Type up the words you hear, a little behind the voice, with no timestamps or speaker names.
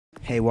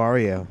Hey,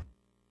 Wario.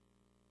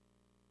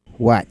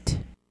 What?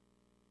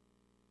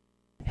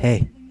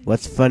 Hey,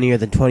 what's funnier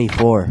than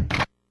 24?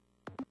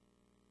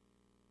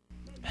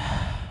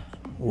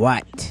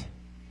 What?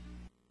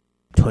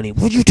 20.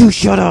 Would you two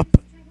shut up?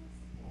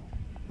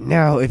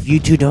 Now, if you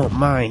two don't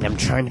mind, I'm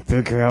trying to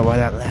figure out why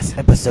that last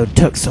episode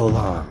took so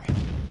long.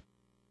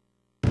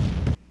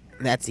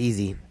 That's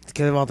easy. It's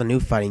because of all the new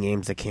fighting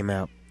games that came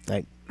out,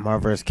 like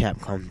Marvel vs.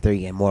 Capcom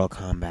 3 and Mortal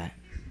Kombat.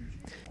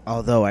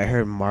 Although I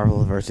heard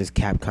Marvel vs.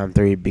 Capcom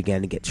 3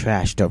 began to get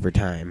trashed over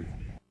time.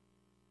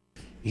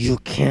 You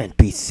can't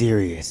be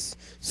serious.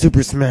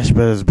 Super Smash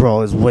Bros.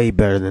 Brawl is way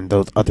better than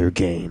those other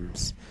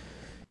games.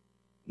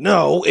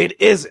 No, it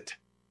isn't.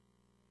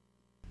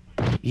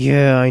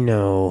 Yeah, I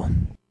know.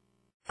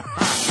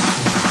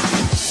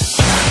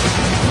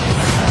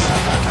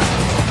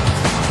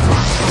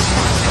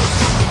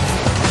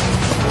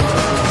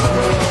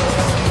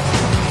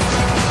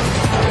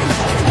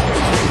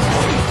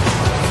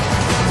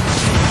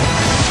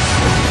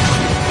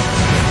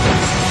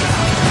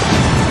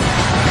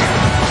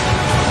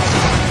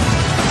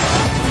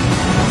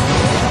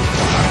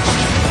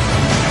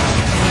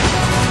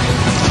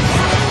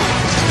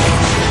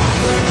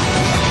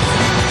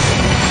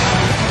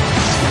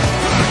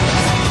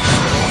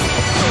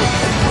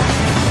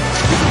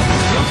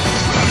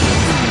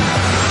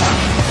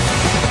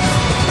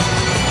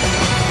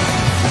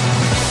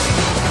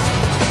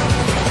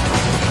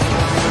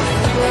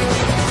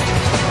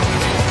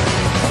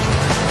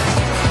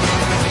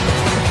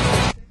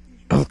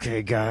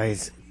 Okay,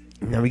 guys.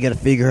 Now we gotta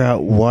figure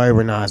out why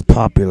we're not as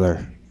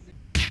popular.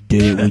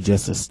 Didn't we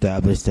just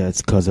establish that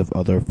it's because of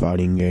other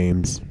fighting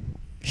games?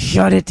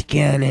 Shut it,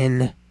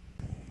 Ganon!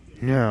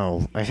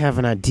 No, I have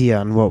an idea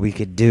on what we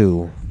could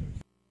do.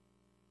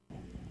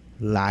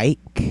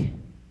 Like?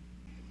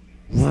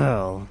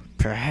 Well,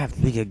 perhaps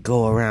we could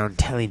go around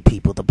telling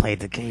people to play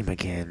the game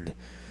again.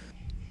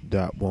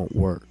 That won't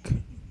work.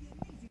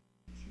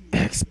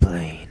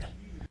 Explain.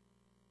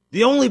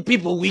 The only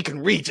people we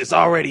can reach is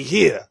already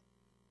here.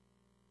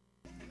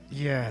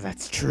 Yeah,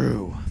 that's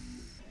true.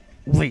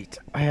 Wait,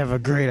 I have a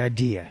great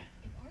idea.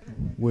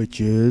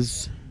 Which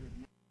is?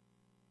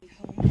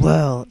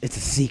 Well, it's a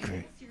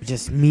secret.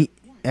 Just meet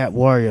at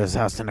Wario's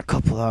house in a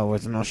couple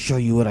hours and I'll show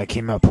you what I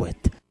came up with.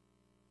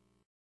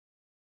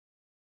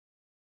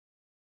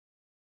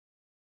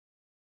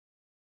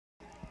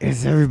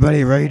 Is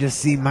everybody ready to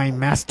see my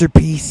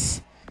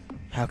masterpiece?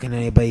 How can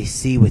anybody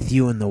see with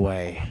you in the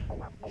way?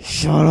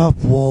 Shut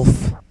up,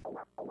 Wolf.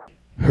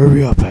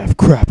 Hurry up, I have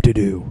crap to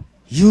do.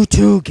 You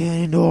too,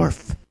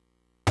 Ganondorf.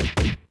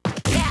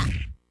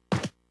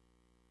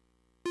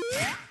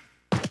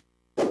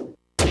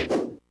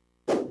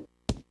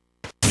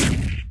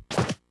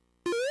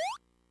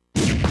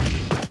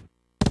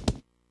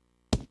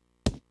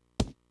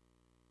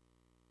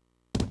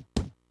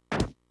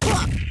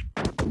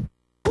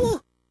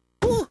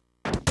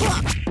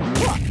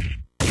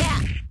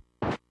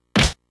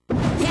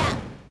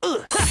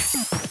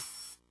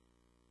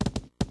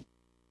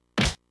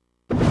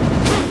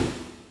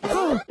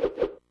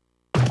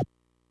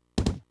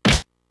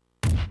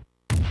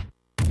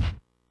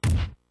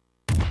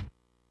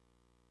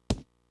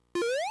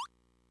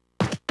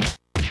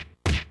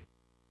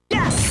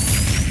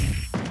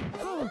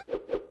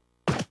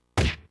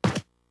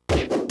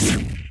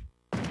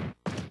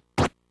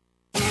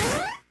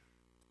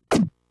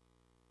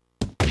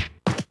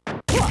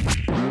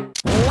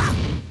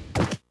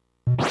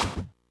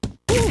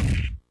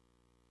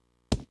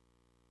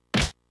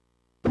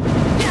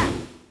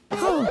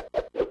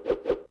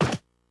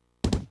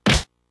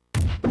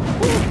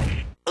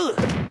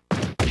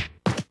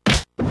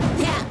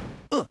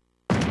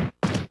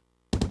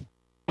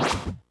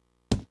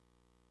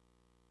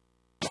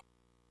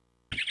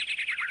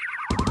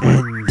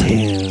 End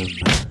him.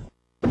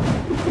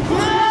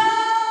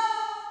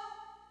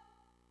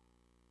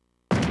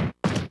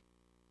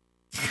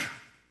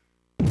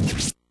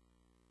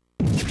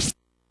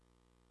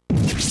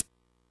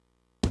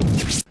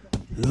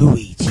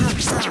 Luigi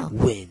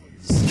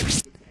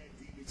wins.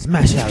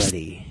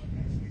 Smashality.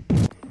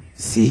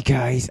 See,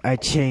 guys, I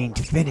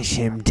changed finish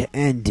him to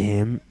end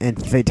him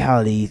and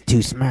fatality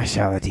to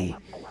smashality.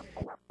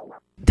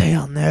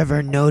 They'll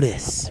never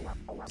notice.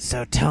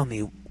 So tell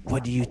me,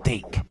 what do you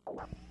think?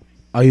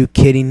 Are you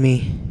kidding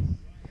me?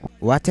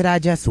 What did I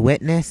just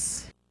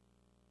witness?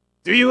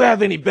 Do you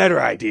have any better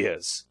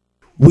ideas?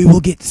 We will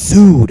get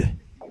sued.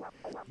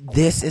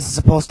 This is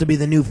supposed to be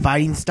the new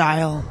fighting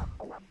style?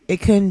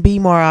 It couldn't be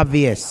more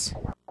obvious.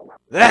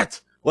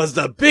 That was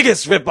the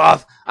biggest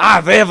ripoff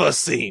I've ever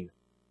seen.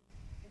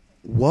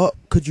 What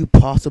could you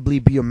possibly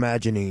be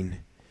imagining?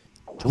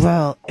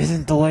 Well,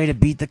 isn't the way to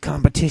beat the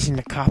competition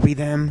to copy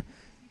them?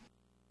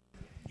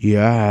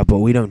 Yeah, but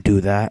we don't do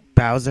that,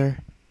 Bowser.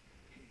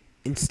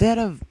 Instead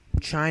of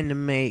trying to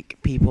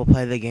make people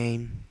play the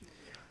game,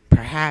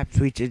 perhaps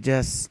we should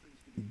just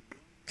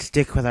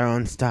stick with our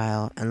own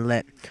style and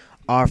let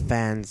our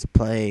fans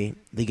play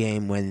the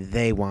game when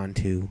they want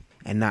to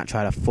and not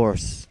try to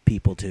force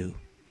people to.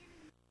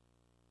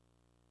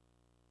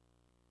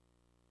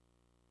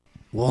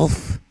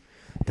 Wolf,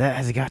 that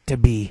has got to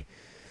be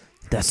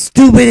the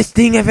stupidest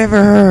thing I've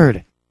ever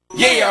heard.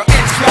 Yeah,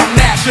 it's Slum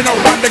National,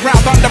 underground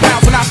thunder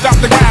bounce when I stop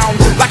the ground.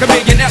 Like a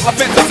million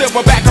elephants, a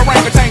silverback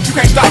orangutan, you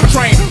can't stop a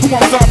train. Who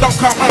wants some, don't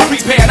come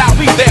unprepared, I'll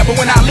be there.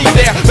 But when I leave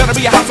there, better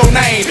be a household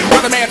name.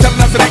 Weatherman telling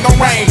us it ain't gon'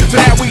 rain. So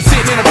now we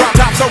sitting in a drop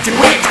top soaking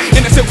wet.